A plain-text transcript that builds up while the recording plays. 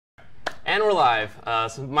And we're live.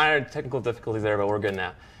 Some minor technical difficulties there, but we're good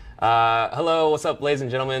now. Hello, what's up, ladies and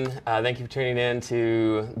gentlemen? Thank you for tuning in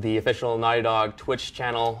to the official Naughty Dog Twitch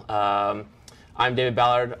channel. I'm David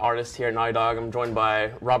Ballard, artist here at Naughty Dog. I'm joined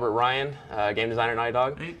by Robert Ryan, game designer at Naughty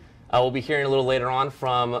Dog. Hey. We'll be hearing a little later on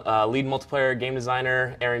from lead multiplayer game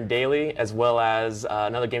designer Aaron Daly, as well as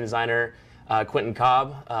another game designer, Quentin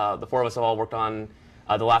Cobb. The four of us have all worked on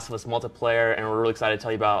The Last of Us multiplayer, and we're really excited to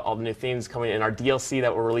tell you about all the new themes coming in our DLC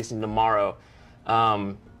that we're releasing tomorrow.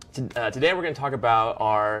 Today we're going to talk about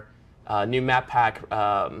our new map pack,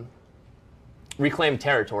 Reclaimed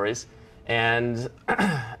Territories, and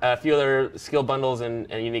a few other skill bundles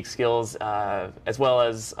and unique skills, as well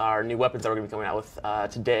as our new weapons that we're going to be coming out with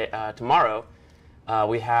tomorrow.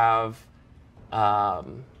 We have...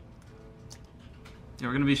 Yeah,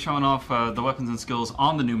 we're going to be showing off the weapons and skills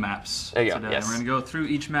on the new maps there you today. go, yes. We're going to go through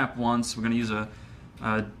each map once. We're going to use a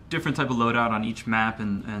different type of loadout on each map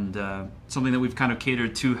and something that we've kind of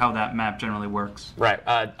catered to how that map generally works. Right.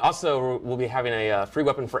 Also, we'll be having a free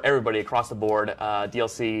weapon for everybody across the board,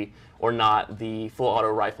 DLC or not, the full auto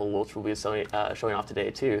rifle, which we'll be showing off today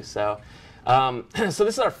too. So, so this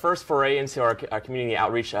is our first foray into our community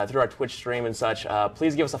outreach through our Twitch stream and such.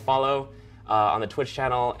 Please give us a follow on the Twitch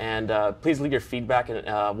channel, and please leave your feedback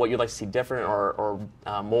and what you'd like to see different or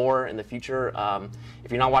more in the future.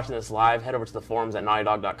 If you're not watching this live, head over to the forums at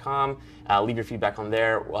naughtydog.com. Leave your feedback on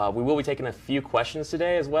there. We will be taking a few questions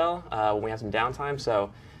today as well when we have some downtime, so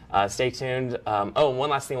stay tuned. Oh, and one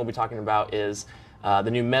last thing we'll be talking about is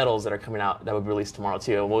the new medals that are coming out that will be released tomorrow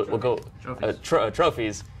too. We'll go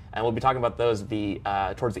trophies, and we'll be talking about those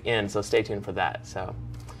towards the end, so stay tuned for that. So.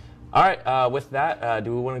 All right, with that,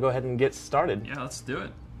 do we want to go ahead and get started? Yeah, let's do it.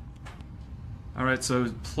 All right, so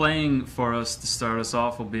playing for us to start us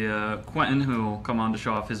off will be Quentin, who will come on to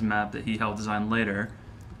show off his map that he helped design later.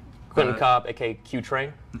 Quentin Cobb, aka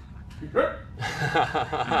Q-Train. He's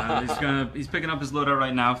picking up his loadout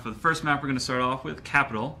right now. For the first map, we're going to start off with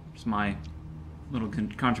Capital, which is my little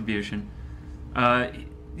contribution.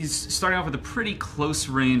 He's starting off with a pretty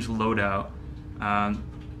close-range loadout.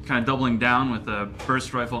 Kind of doubling down with a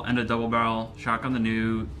burst rifle and a double barrel shotgun, the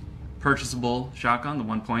new purchasable shotgun, the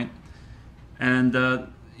 1 point. And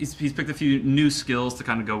he's picked a few new skills to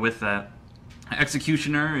kind of go with that.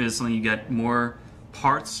 Executioner is something you get more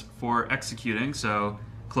parts for executing, so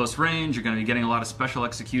close range, you're going to be getting a lot of special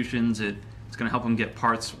executions. It's going to help him get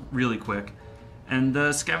parts really quick. And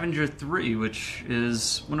Scavenger 3, which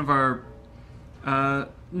is one of our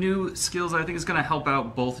new skills I think is going to help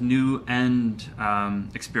out both new and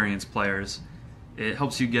experienced players. It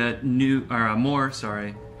helps you get more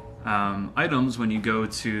items when you go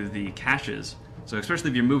to the caches. So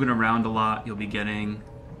especially if you're moving around a lot, you'll be getting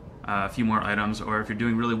a few more items, or if you're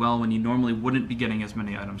doing really well when you normally wouldn't be getting as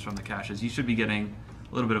many items from the caches, you should be getting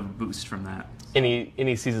a little bit of a boost from that.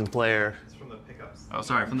 Any seasoned player... It's from the pickups. Oh,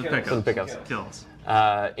 sorry, from the pickups. From the pickups. Kills.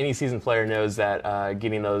 Any seasoned player knows that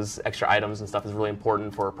getting those extra items and stuff is really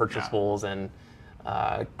important for purchasables and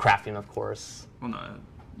crafting, of course. Well, no.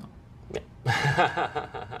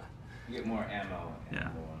 Yeah. You get more ammo. Yeah.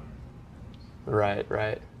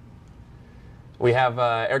 Right. We have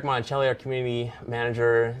Eric Monticelli, our community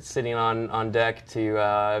manager, sitting on deck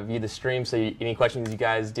to view the stream. So any questions you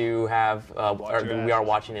guys do have, we are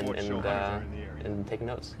watching and taking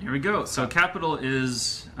notes. Here we go. So Capital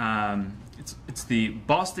is it's the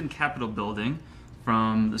Boston Capitol building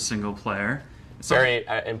from the single player. It's very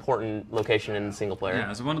important location in the single player. Yeah,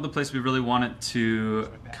 it's one of the places we really wanted to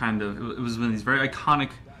kind of. It was one of these very iconic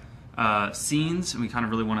scenes, and we kind of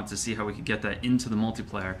really wanted to see how we could get that into the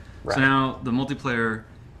multiplayer. Right. So now the multiplayer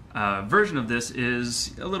version of this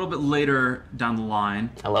is a little bit later down the line.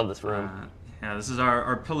 I love this room. Yeah, this is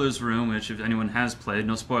our Pillars room, which if anyone has played,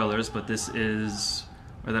 no spoilers, but this is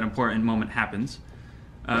where that important moment happens.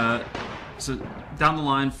 So down the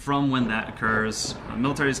line from when that occurs,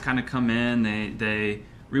 military's kind of come in, they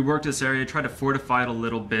reworked this area, tried to fortify it a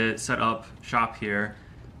little bit, set up shop here,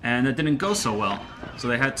 and that didn't go so well. So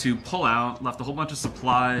they had to pull out, left a whole bunch of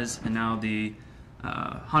supplies, and now the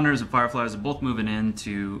hunters and fireflies are both moving in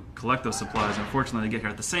to collect those supplies. Unfortunately, they get here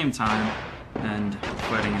at the same time, and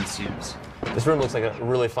fighting ensues. This room looks like a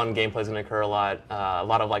really fun gameplay is going to occur a lot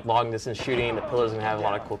of like long distance shooting. The pillars are going to have a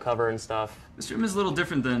lot of cool cover and stuff. This room is a little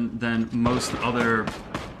different than most other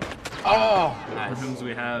rooms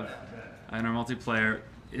we have in our multiplayer.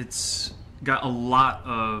 It's got a lot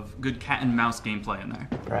of good cat and mouse gameplay in there.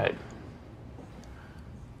 Right.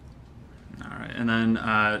 All right, and then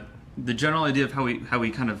the general idea of how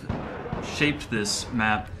we kind of shaped this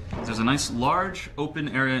map is there's a nice large open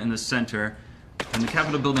area in the center, and the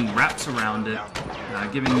Capitol building wraps around it,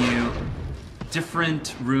 giving you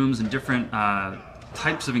different rooms and different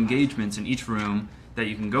types of engagements in each room that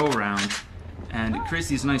you can go around, and it creates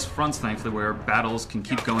these nice fronts, thankfully, where battles can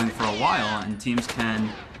keep going for a while, and teams can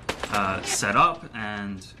set up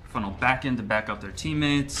and funnel back in to back up their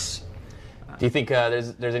teammates. Do you think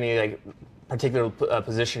there's any like particular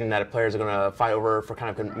position that players are going to fight over for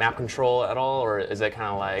kind of map control at all, or is it kind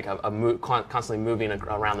of like constantly moving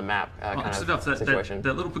around the map kind of situation?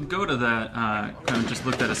 That little pagoda that kind of just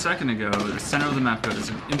looked at a second ago, the center of the map code is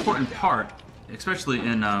an important part, especially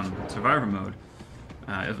in Survivor mode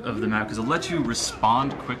of the map, because it lets you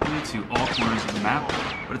respond quickly to all corners of the map,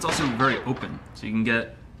 but it's also very open, so you can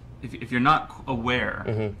get, if you're not aware,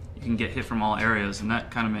 you can get hit from all areas, and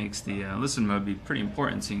that kind of makes the listen mode be pretty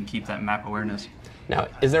important, so you can keep that map awareness. Now,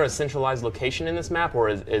 is there a centralized location in this map, or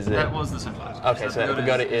is it? That was the centralized. Okay, so that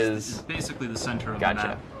pagoda is basically the center of the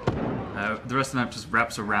map. The rest of the map just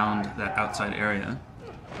wraps around that outside area.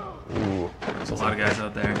 Ooh, there's a lot of guys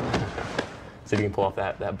out there. See if you can pull off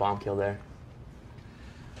that bomb kill there.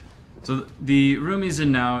 So the room he's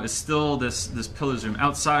in now is still this pillars room.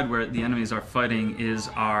 Outside where the enemies are fighting is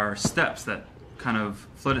our steps, that kind of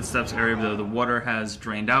flooded steps area, though the water has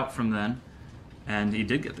drained out from then, and he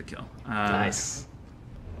did get the kill. Nice.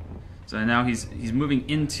 So now he's moving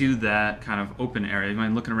into that kind of open area. You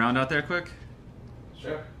mind looking around out there quick?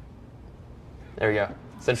 Sure. There we go.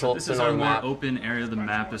 Central. So this is our more open area of the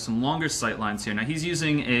map. There's some longer sight lines here. Now he's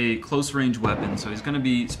using a close range weapon, so he's going to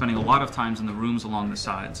be spending a lot of times in the rooms along the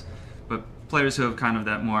sides. But players who have kind of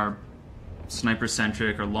that more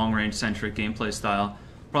sniper-centric or long-range-centric gameplay style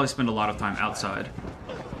probably spend a lot of time outside.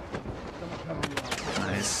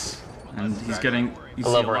 Nice. And he's getting, you see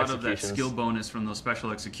a lot of that skill bonus from those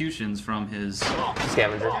special executions from his...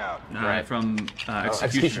 Scavenger. Right. From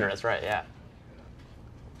Executioner, that's right, yeah.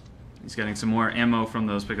 He's getting some more ammo from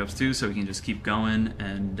those pickups too, so he can just keep going,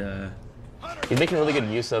 and... He's making really good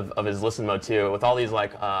use of his listen mode too, with all these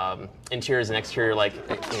like interiors and exterior like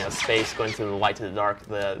space going through the light to the dark.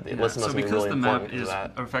 The listen mode is really important. So because the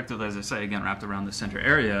map is effectively, as I say, again wrapped around the center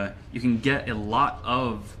area, you can get a lot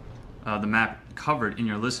of the map covered in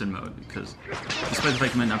your listen mode, because despite the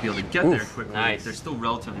fact you might not be able to get there quickly, they're still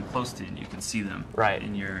relatively close to you, and you can see them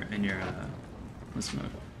in your listen mode.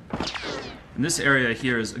 And this area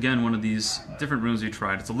here is, again, one of these different rooms we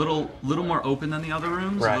tried. It's a little more open than the other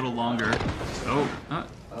rooms, a little longer. Oh,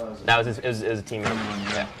 that was his teammate.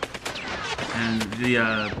 Yeah. And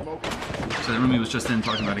so the room he was just in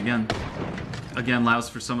talking about again allows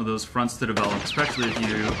for some of those fronts to develop, especially if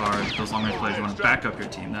you are those long-range players you want to back up your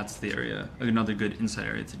team. That's the area, another good inside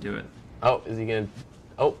area to do it. Oh, is he gonna?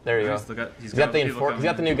 Oh, there you go. He's got the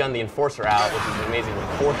new gun, the Enforcer, out, which is an amazing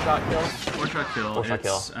 4-shot kill. 4-shot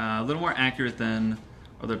kill. It's a little more accurate than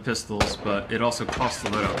other pistols, but it also costs the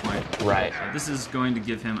loadout point. Right. This is going to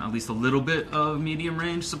give him at least a little bit of medium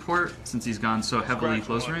range support, since he's gone so heavily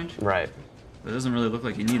close range. Right. But it doesn't really look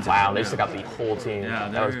like he needs it. Wow, they took out the whole team. Yeah,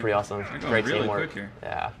 that was pretty awesome. Great really teamwork. Quick here.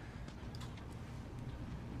 Yeah.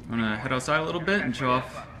 I'm gonna head outside a little bit and show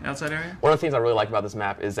off the outside area. One of the things I really like about this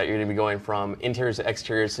map is that you're gonna be going from interiors to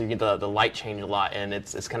exteriors, so you get the light change a lot, and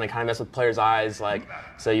it's kind of mess with players' eyes, like,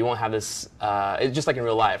 so you won't have this. It's just like in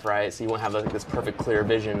real life, right? So you won't have like this perfect clear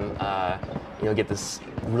vision. You'll get this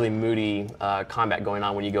really moody combat going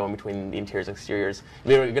on when you go in between the interiors and exteriors.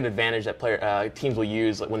 It'll be a good advantage that teams will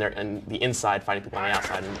use like, when they're in the inside fighting people on the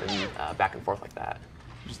outside and back and forth like that.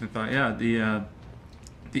 Interesting thought. Yeah,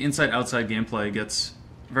 the inside-outside gameplay gets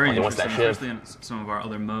very interesting, especially in some of our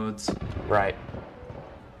other modes. Right.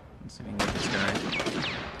 Let's see if we can get this guy.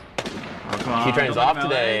 Oh, come on. Key train's off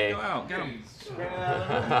today. Go out, get him.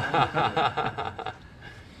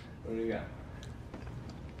 What do you got?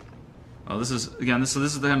 Oh, this is again. This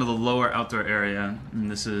is the end of the lower outdoor area, and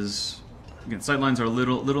this is again. Sightlines are a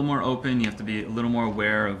little more open. You have to be a little more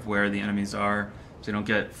aware of where the enemies are, so you don't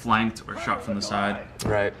get flanked or shot from the side.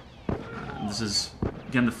 Right. This is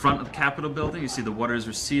again the front of the Capitol building. You see the water is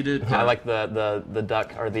receded. I like the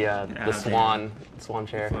duck or the swan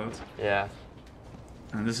chair. Floats. Yeah.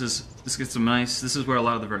 And this gets some nice. This is where a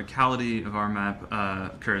lot of the verticality of our map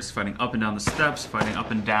occurs. Fighting up and down the steps, fighting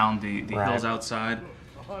up and down the hills outside.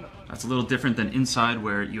 That's a little different than inside,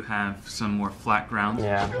 where you have some more flat ground.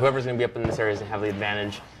 Yeah. Whoever's going to be up in this area is going to have the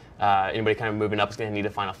advantage. Anybody kind of moving up is going to need to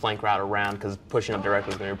find a flank route around, because pushing up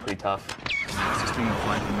directly is going to be pretty tough. Just doing the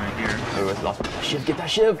flanking right here. Oh, it's awesome. Shiv, get that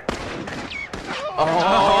Shiv!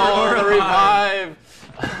 Oh, the revive!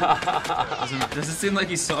 Doesn't seem like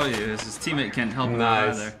he saw you. His teammate can't help him out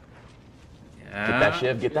either. Yeah. Get that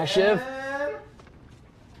Shiv, get that Shiv!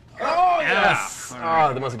 Oh, yes! Yeah.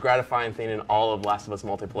 Oh, the most gratifying thing in all of Last of Us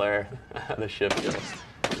multiplayer. The Shiv kills.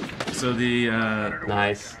 So the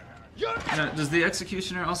nice. Now, does the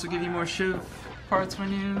Executioner also give you more shiv parts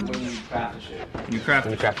when you craft the ship. when you craft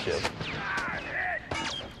Let me it? craft shield.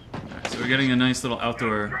 So we're getting a nice little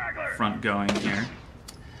outdoor front going here.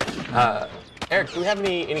 Eric, do we have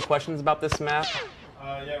any questions about this map?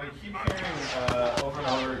 Yeah, we keep hearing over and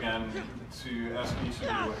over again to ask each of you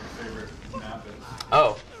what your favorite map is.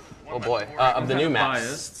 Oh boy. Of the I'm new kinda maps.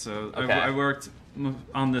 biased, so Okay. I worked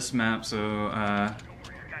on this map. So,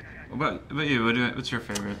 what about you? What's your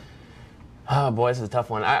favorite? Oh boy, this is a tough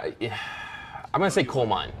one. I'm gonna say coal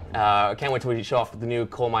mine. I can't wait till we show off the new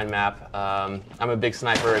coal mine map. I'm a big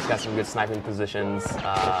sniper. It's got some good sniping positions.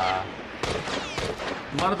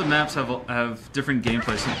 A lot of the maps have different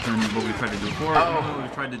gameplay than what we tried to do before. What we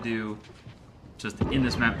tried to do just in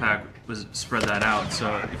this map pack was spread that out.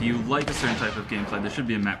 So if you like a certain type of gameplay, there should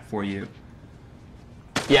be a map for you.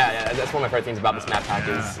 Yeah, that's one of my favorite things about this map pack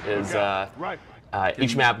is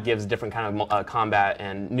each map gives different kind of combat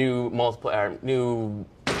and new new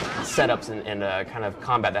setups and kind of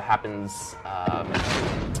combat that happens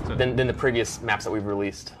than the previous maps that we've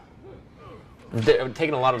released. We've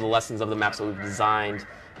taken a lot of the lessons of the maps that we've designed,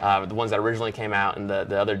 the ones that originally came out and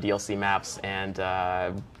the other DLC maps, and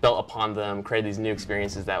built upon them, created these new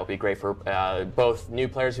experiences that will be great for both new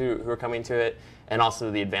players who are coming to it and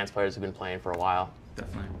also the advanced players who've been playing for a while.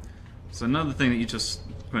 Definitely. So another thing that you just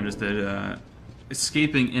did,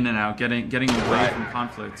 escaping in and out, getting away from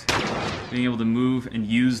conflict, being able to move and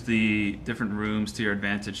use the different rooms to your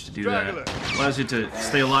advantage to do that allows you to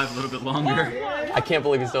stay alive a little bit longer. I can't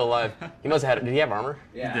believe he's still alive. He must have had. Did he have armor?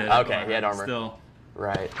 Yeah. He did. Okay, he had armor. Still.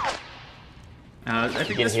 Right. I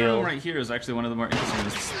think Get this room healed. right here is actually one of the more interesting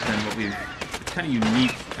than what we've. It's kind of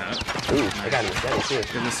unique. Ooh, I got him steady too.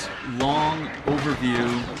 We have this long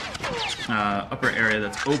overview upper area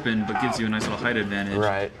that's open but gives you a nice little height advantage.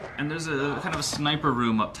 Right. And there's a kind of a sniper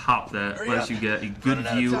room up top that lets you get a good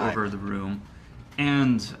view over the room.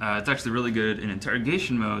 And it's actually really good in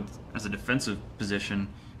interrogation mode as a defensive position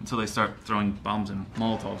until they start throwing bombs and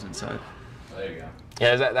Molotovs inside. There you go.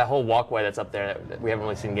 Yeah, there's that whole walkway that's up there that we haven't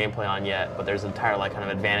really seen gameplay on yet, but there's an entire like kind of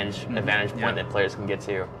advantage point that players can get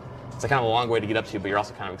to. It's a kind of a long way to get up to, but you're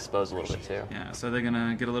also kind of exposed a little bit too. Yeah, so they're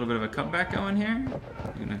gonna get a little bit of a cutback going here.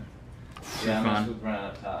 They're gonna Yeah, I'm fun. gonna swoop around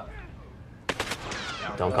up top.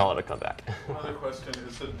 Don't call it a comeback. Another question,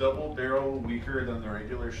 is the double barrel weaker than the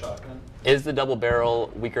regular shotgun? Is the double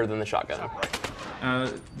barrel weaker than the shotgun?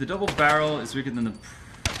 The double barrel is weaker than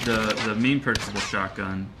the main purchasable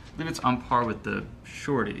shotgun. I believe it's on par with the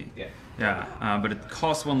shorty. Yeah. Yeah, but it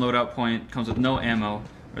costs one loadout point, comes with no ammo,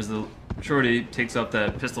 whereas the shorty takes up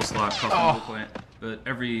that pistol slot, costs one loadout point, but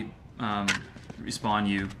every respawn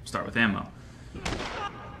you start with ammo.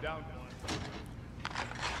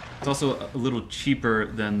 It's also a little cheaper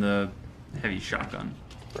than the heavy shotgun.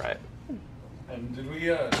 Right. And did we change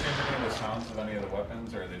any of the sounds of any of the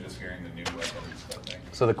weapons, or are they just hearing the new weapons? I think?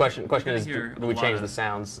 So the question is, hear do we a lot change of- the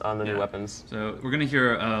sounds on the new Yeah. weapons? So we're going to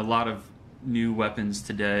hear a lot of new weapons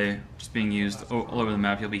today just being used all over the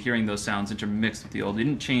map. You'll be hearing those sounds intermixed with the old. We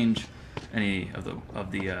didn't change any of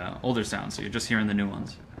the older sounds, so you're just hearing the new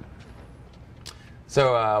ones.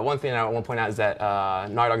 So one thing I want to point out is that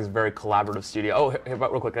Naughty Dog is a very collaborative studio. Oh, here,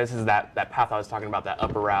 real quick, this is that path I was talking about, that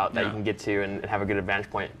upper route that you Yeah. can get to and have a good advantage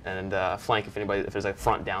point and flank if there's a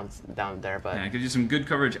front down there. But Yeah, it gives you some good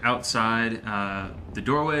coverage outside the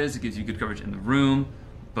doorways. It gives you good coverage in the room.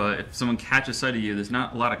 But if someone catches sight of you, there's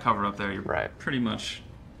not a lot of cover up there. You're Right. pretty much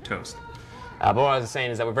toast. but what I was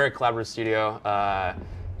saying is that we're a very collaborative studio.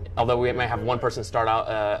 Although we may have one person start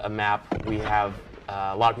out a map, we have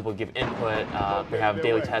a lot of people give input. We have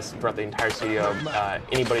daily tests throughout the entire studio.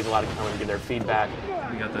 Anybody's allowed to come and give their feedback.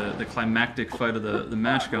 We got the climactic fight of the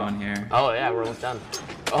match going here. Oh yeah, we're almost done.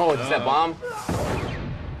 Oh, is that bomb?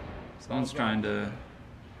 Someone's trying to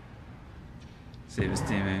save his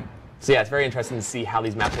teammate. So yeah, it's very interesting to see how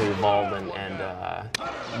these maps have evolved and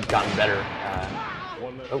gotten better.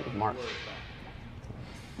 Oh, Mark.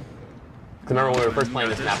 'Cause remember when we were first playing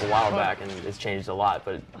this map a while back, and it's changed a lot,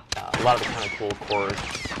 but a lot of the kind of cool core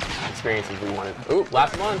experiences we wanted. Ooh,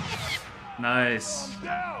 last one. Nice.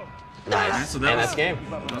 Nice. So And that that's game.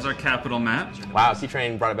 was our capital map. Wow,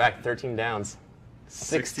 C-Train brought it back. 13 downs.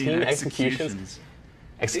 16 executions.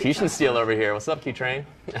 Execution steal over here. What's up, Q-Train?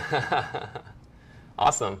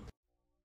 Awesome.